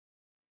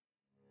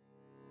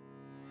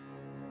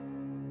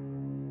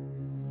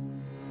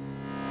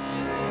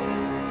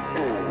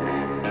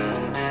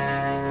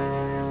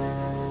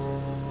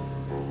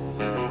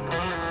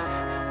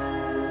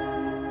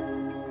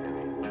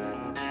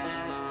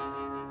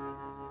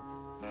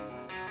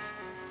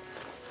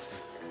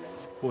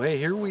Well, hey,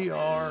 here we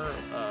are,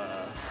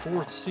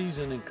 fourth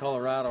season in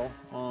Colorado.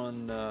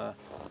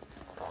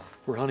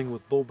 We're hunting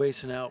with Bull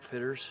Basin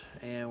Outfitters,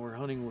 and we're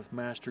hunting with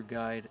Master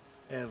Guide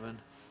Evan.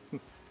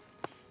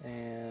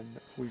 And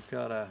we've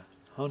got a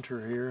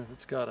hunter here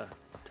that's got a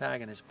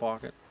tag in his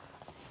pocket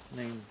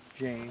named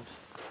James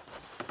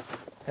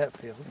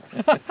Hetfield.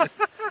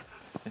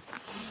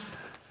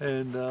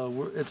 And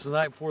it's the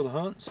night before the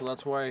hunt, so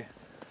that's why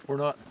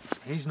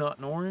he's not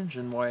in orange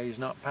and why he's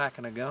not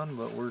packing a gun,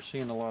 but we're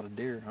seeing a lot of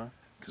deer, huh?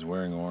 Because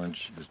wearing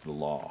orange is the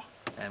law.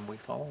 And we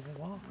follow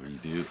the law. We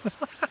do.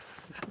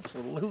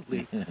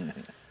 Absolutely.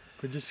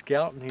 We're just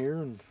scouting here,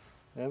 and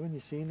Evan,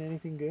 you seen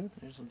anything good?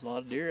 There's a lot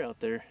of deer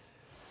out there,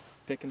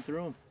 picking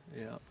through them.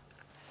 Yeah.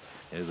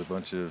 There's a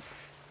bunch of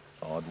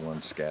odd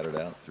ones scattered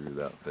out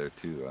there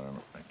too.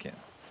 I can't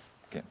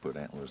put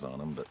antlers on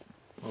them, but.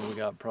 Well, we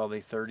got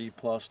probably 30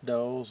 plus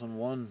does and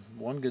one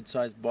good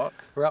sized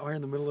buck. We're out here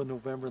in the middle of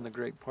November, and the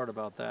great part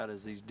about that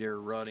is these deer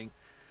are rutting.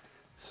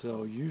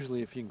 So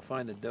usually if you can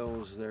find the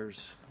does,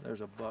 there's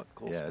a buck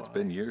close by. Yeah, it's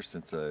been years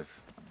since I've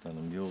done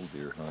a mule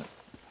deer hunt.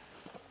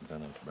 I've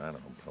done it, I don't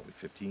know, probably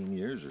 15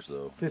 years or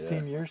so.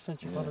 15 years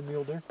since you've hunted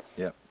mule deer?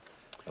 Yep.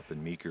 Up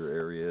in Meeker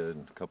area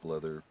and a couple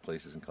other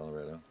places in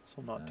Colorado.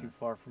 So not too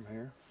far from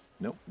here?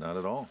 Nope, not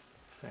at all.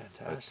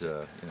 Fantastic.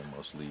 But,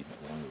 mostly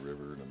along the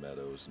river and the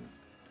meadows and,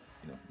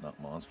 not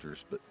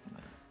monsters, but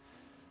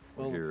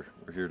we're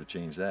here to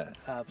change that.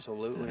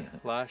 Absolutely.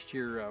 Last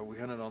year we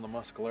hunted on the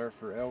Muscalera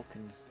for elk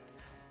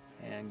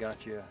and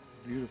got you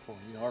you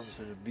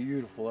harvested a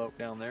beautiful elk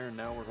down there, and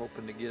now we're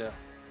hoping to get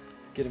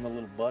him a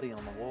little buddy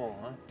on the wall,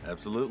 huh?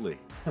 Absolutely.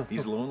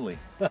 He's lonely.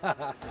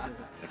 I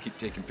keep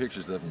taking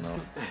pictures of him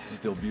though. He's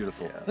still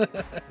beautiful. Yeah.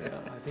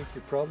 I think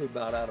you're probably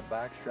about out of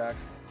backstracks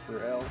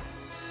for elk.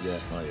 Yeah,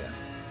 oh yeah.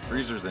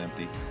 Freezer's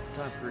empty.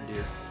 Time for a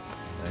deer.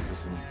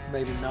 Some...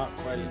 Maybe not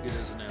quite as good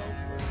as an elk,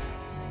 but...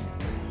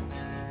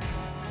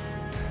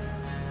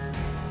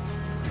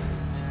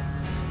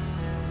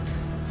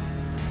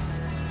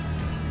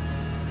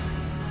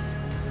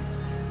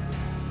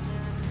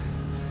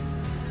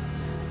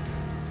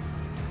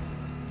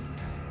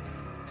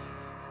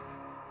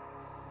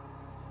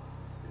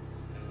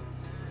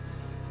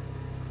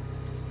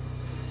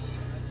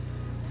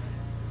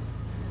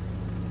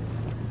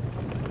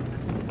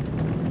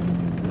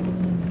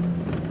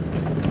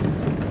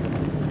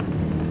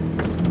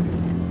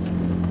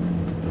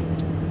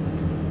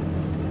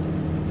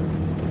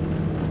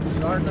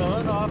 Starting to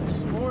hunt off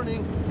this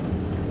morning.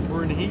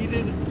 We're in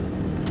heated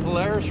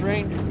Polaris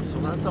Ranger, so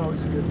that's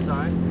always a good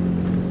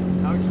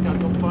sign. Now we just gotta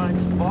go find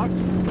some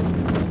bucks.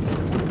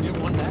 Get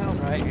one down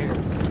right here.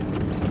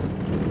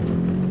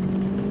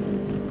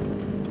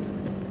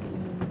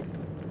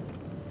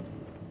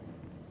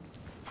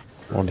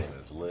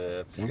 His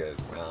lips, he's got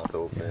his mouth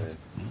open.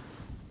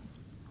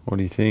 What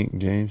do you think,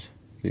 James?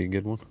 Is he a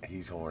good one?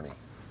 He's horny.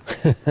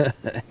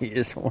 He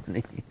is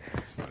horny.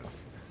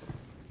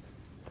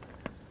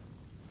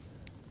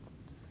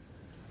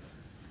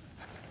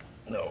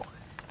 No.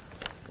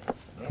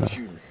 Not a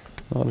shooter.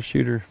 Not a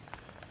shooter.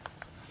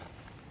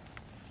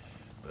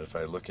 But if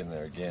I look in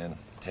there again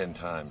 10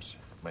 times,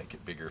 it might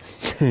get bigger.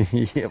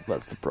 Yep,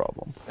 that's the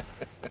problem.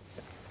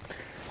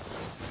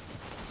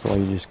 So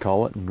you just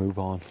call it and move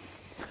on.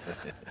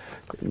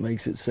 It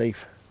makes it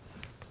safe.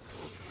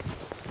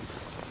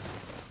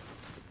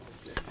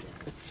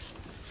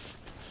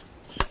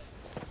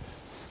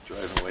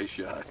 Driving away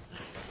shot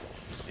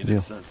into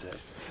the sunset.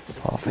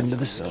 Off into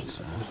the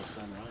sunset.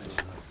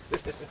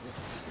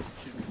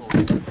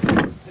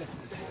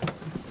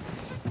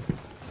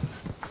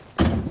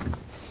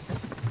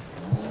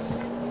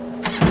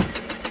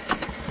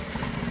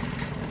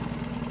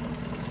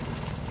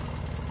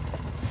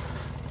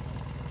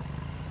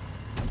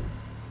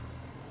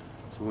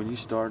 So when you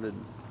started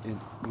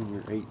when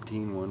you're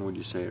 18, when would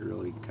you say it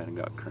really kind of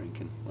got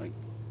cranking? Like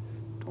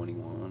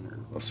 21 or?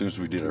 Well, as soon as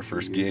we did our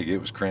first gig, it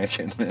was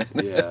cranking, man.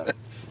 Yeah.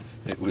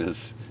 It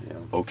was,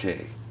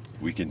 okay,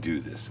 we can do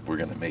this. We're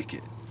going to make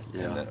it.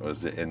 Yeah. And that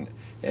was it. And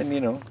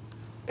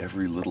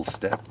every little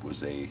step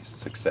was a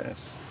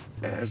success.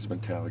 As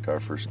Metallica, our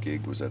first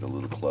gig was at a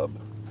little club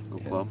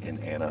in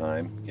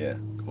Anaheim,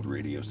 called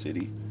Radio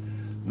City.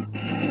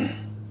 You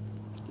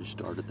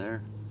started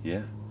there?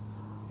 Yeah.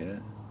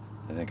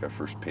 I think our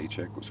first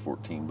paycheck was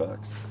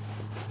 $14.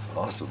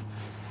 Awesome.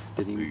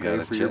 Didn't even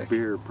pay for your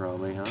beer,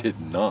 probably, huh?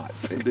 Did not.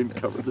 It didn't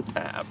cover the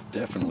tab.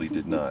 Definitely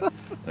did not.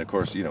 And of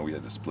course, we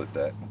had to split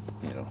that,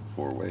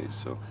 4 ways.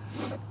 So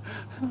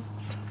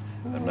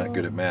I'm not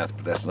good at math,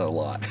 but that's not a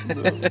lot.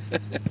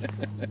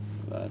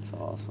 That's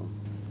awesome.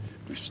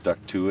 We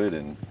stuck to it,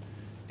 and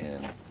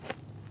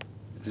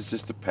there's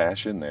just a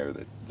passion there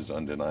that is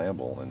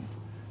undeniable, and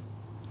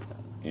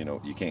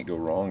you can't go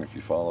wrong if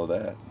you follow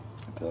that.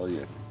 I tell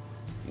you,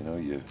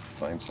 you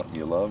find something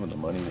you love, and the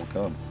money will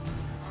come.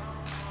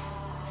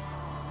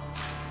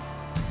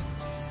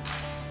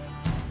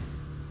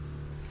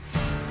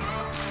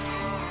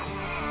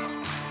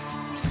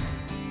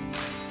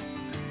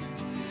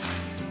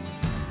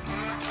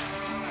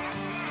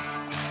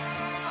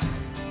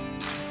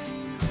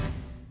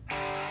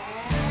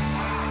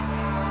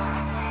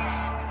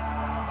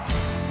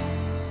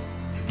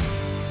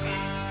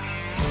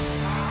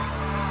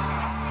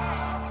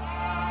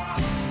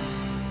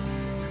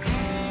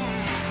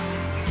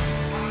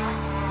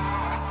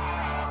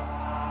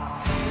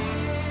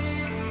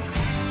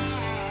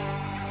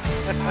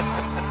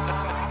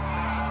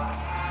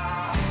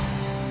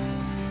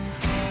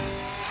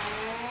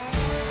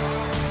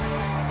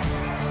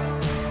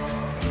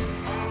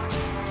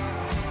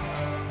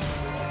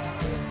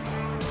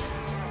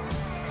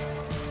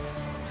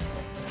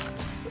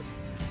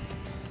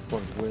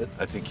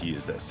 I think he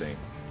is that same.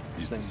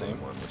 He's the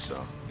same one we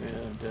saw. Yeah,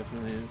 it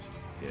definitely is.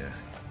 Yeah.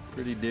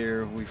 Pretty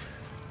deer. We've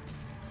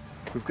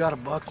got a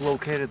buck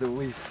located that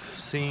we've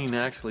seen.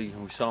 Actually,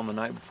 we saw him the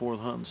night before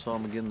the hunt and saw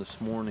him again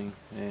this morning.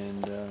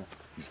 And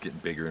he's getting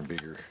bigger and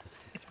bigger.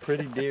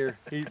 Pretty deer.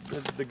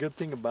 The good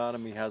thing about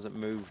him, he hasn't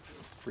moved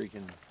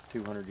freaking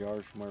 200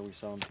 yards from where we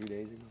saw him 2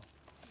 days ago.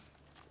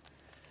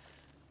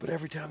 But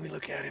every time we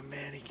look at him,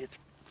 man, he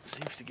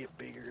seems to get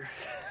bigger.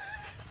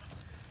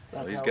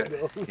 Well, he's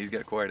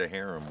got quite a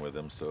harem with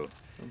him, so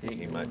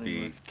he might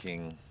be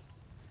king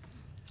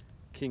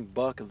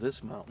buck of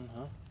this mountain,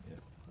 huh?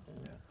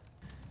 Yeah.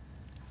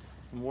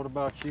 And what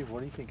about you? What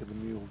do you think of the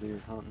mule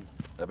deer hunting?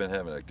 I've been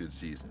having a good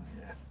season.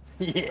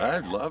 Yeah. Yeah. I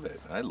love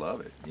it. I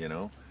love it. You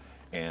know,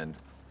 and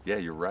yeah,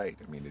 you're right.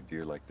 I mean, a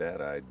deer like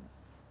that, I'd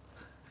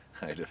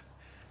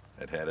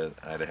have had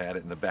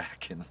it in the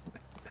back, and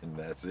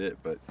that's it.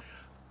 But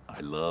I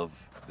love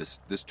this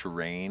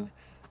terrain,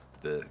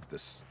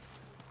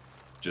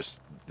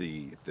 just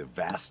the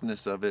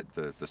vastness of it,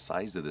 the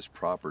size of this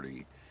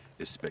property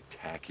is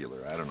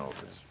spectacular. I don't know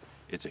if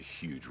it's a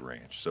huge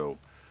ranch, so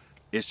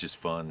it's just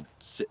fun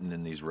sitting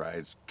in these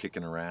rides,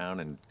 kicking around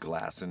and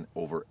glassing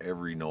over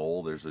every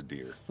knoll. There's a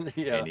deer,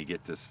 yeah. And you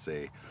get to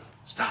say,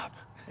 "Stop,"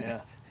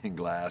 yeah, and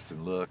glass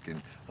and look,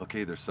 and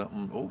okay, there's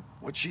something. Oh,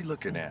 what's she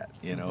looking at?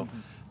 You know,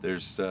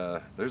 there's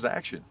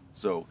action.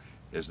 So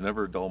there's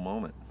never a dull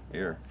moment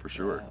here for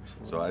sure. Yeah,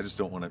 so I just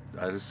don't want it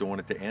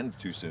to end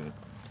too soon.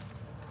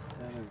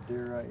 And there's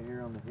deer right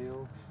here on the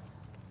hill,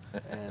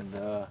 and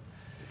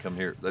come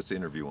here. Let's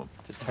interview them.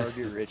 It's a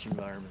target-rich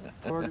environment.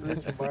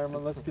 Target-rich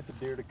environment. Let's get the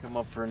deer to come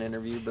up for an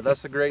interview. But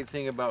that's the great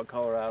thing about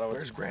Colorado.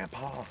 Where's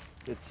Grandpa?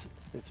 It's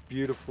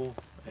beautiful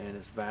and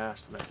it's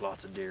vast and there's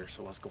lots of deer.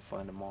 So let's go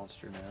find a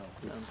monster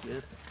now. Sounds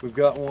good. We've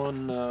got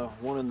one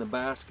in the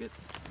basket.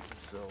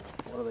 So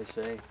what do they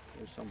say?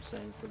 There's some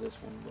saying for this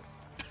one. But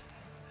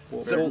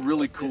something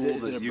really cool is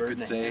it that you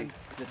could say.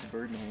 Is it the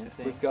bird in the hand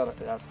saying? We've got it.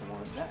 That's the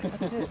one.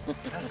 That's it.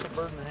 That's the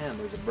bird in the hand.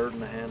 There's a bird in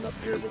the hand up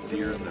here. There's a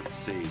deer in the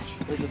sage.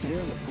 There's a deer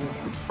in the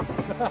bush.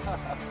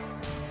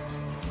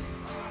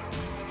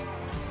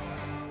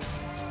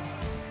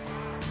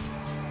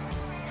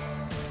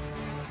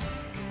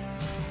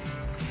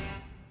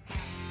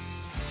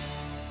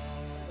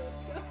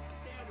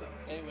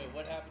 Anyway,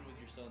 what happened with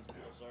your son's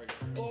pool? Sorry.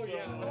 Oh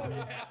yeah.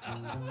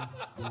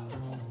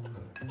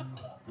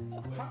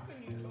 How can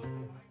you totally...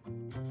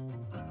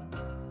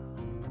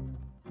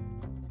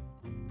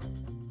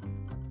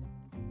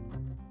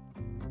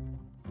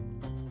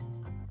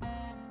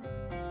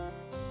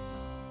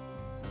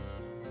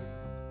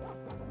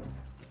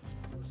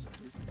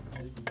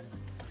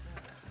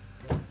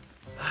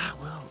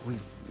 Well,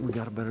 we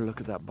got a better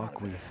look at that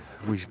buck we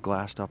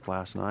glassed up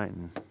last night,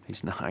 and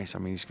he's nice. I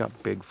mean, he's got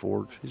big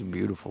forks. He's a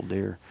beautiful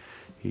deer.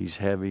 He's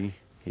heavy.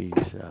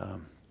 He's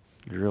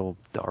real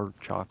dark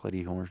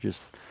chocolatey horns.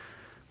 Just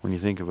when you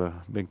think of a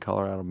big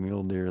Colorado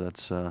mule deer, that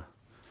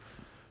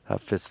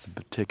fits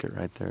the ticket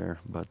right there.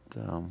 But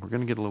we're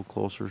gonna get a little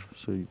closer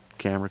so the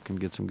camera can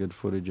get some good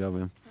footage of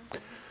him.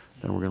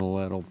 Then we're gonna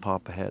let old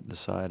Papa Het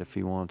decide if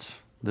he wants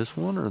this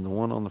one or the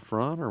one on the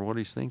front or what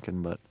he's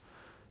thinking. But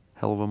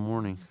hell of a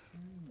morning.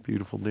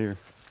 Beautiful deer.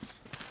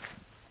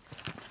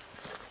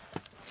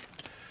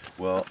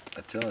 Well,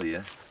 I tell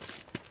you,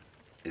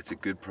 it's a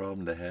good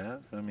problem to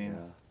have. I mean,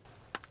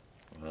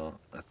 well,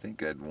 I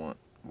think I'd want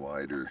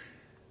wider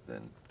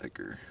than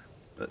thicker,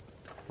 but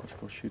let's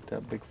go shoot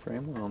that big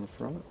frame one on the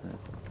front. Man.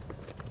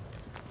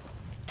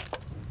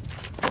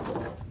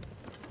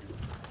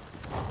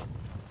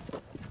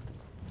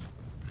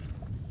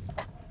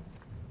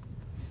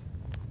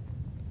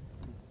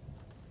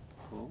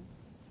 Cool.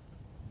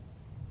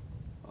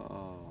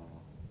 Oh.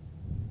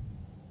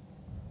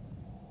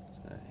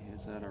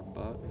 Is that our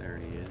buck? There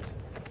he is.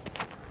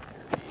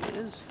 There he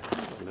is.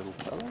 There's a little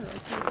fella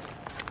right there.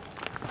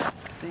 I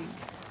think.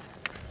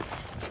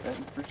 Is that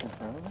in freaking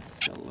front of us?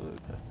 Now look.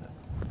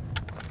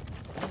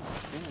 Oh,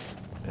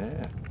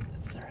 yeah.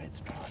 That's the right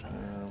spot.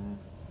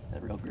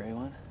 That real gray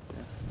one?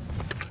 Yeah.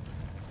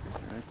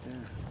 It's right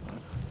there.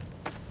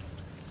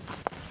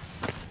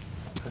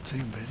 That's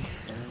him, Betty.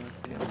 Yeah,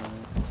 that's him.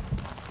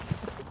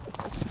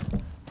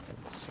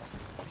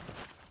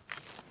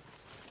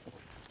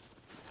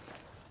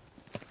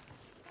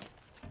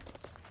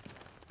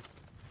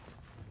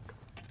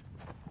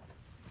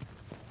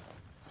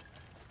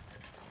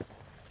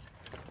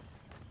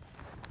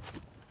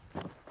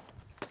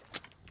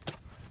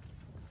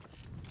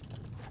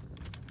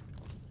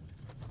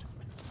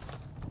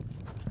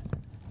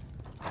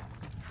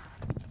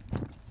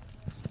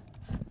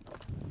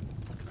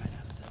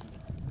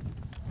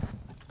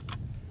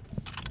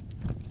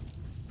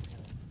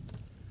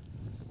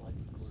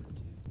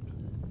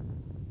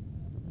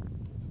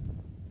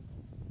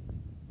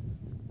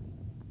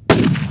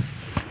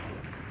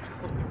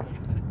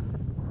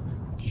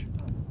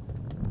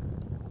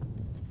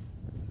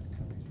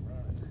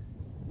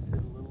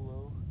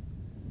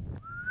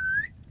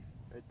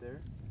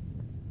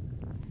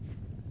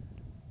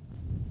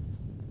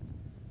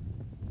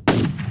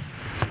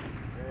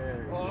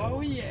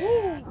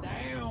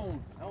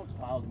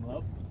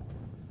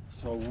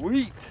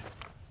 Sweet.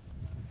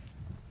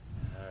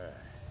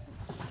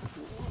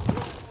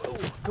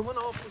 Coming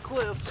off the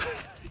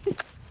cliff.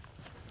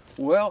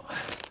 Well,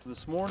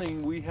 this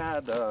morning we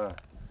had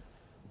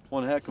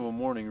one heck of a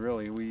morning,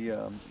 really.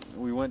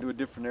 We went to a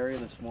different area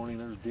this morning.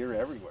 There's deer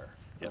everywhere.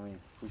 Yep. I mean,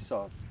 we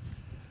saw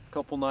a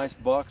couple nice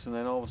bucks, and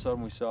then all of a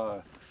sudden we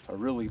saw a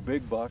really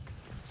big buck.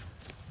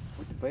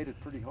 We debated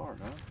pretty hard,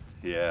 huh?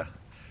 Yeah,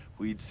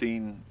 we'd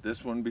seen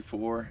this one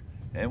before,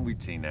 and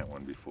we'd seen that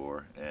one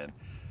before, and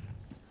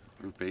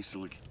we're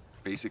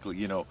basically,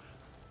 you know,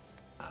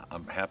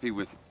 I'm happy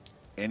with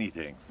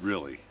anything,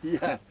 really.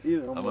 Yeah,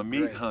 either of them I'm a look meat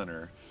great.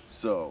 hunter,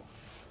 so,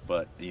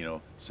 but you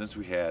know, since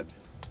we had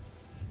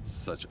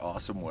such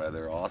awesome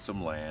weather,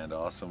 awesome land,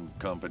 awesome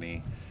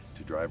company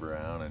to drive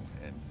around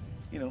and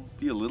you know,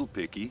 be a little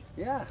picky.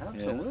 Yeah,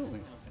 absolutely.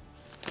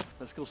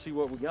 Let's go see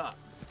what we got.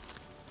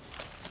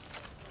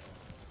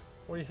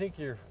 What do you think of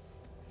your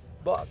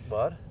buck,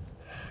 bud?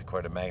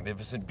 Quite a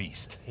magnificent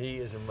beast. He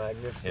is a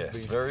magnificent Yes,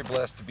 beast. very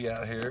blessed to be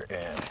out here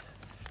and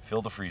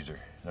fill the freezer,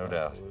 no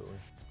doubt. Absolutely.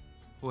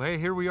 Well, hey,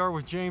 here we are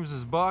with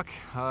James's buck.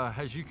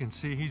 As you can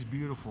see, he's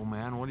beautiful,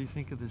 man. What do you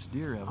think of this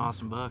deer, Evan?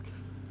 Awesome buck.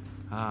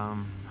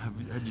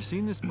 Had you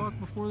seen this buck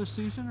before this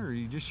season, or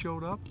you just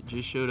showed up? It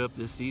just showed up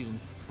this season.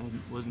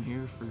 I wasn't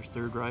here for his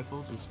third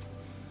rifle, just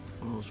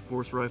one of those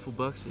fourth rifle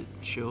bucks that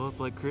show up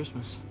like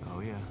Christmas. Oh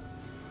yeah.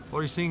 What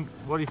do you think?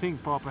 What do you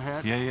think, Papa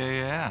Hat?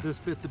 Yeah. This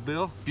fit the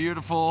bill?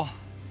 Beautiful.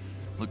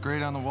 Look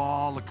great on the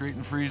wall, look great in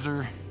the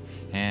freezer.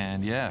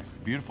 And yeah,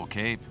 beautiful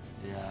cape.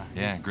 Yeah.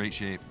 Yeah, great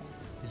shape.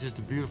 He's just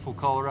a beautiful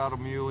Colorado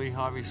muley.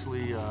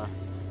 Obviously,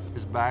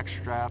 his back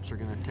straps are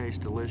gonna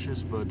taste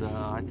delicious, but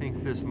I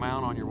think this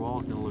mount on your wall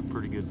is gonna look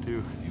pretty good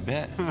too. You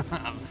bet.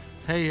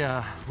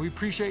 Hey, we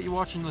appreciate you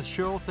watching the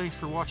show. Thanks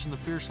for watching The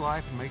Fierce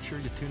Life, and make sure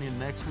you tune in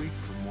next week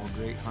for more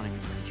great hunting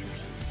adventures.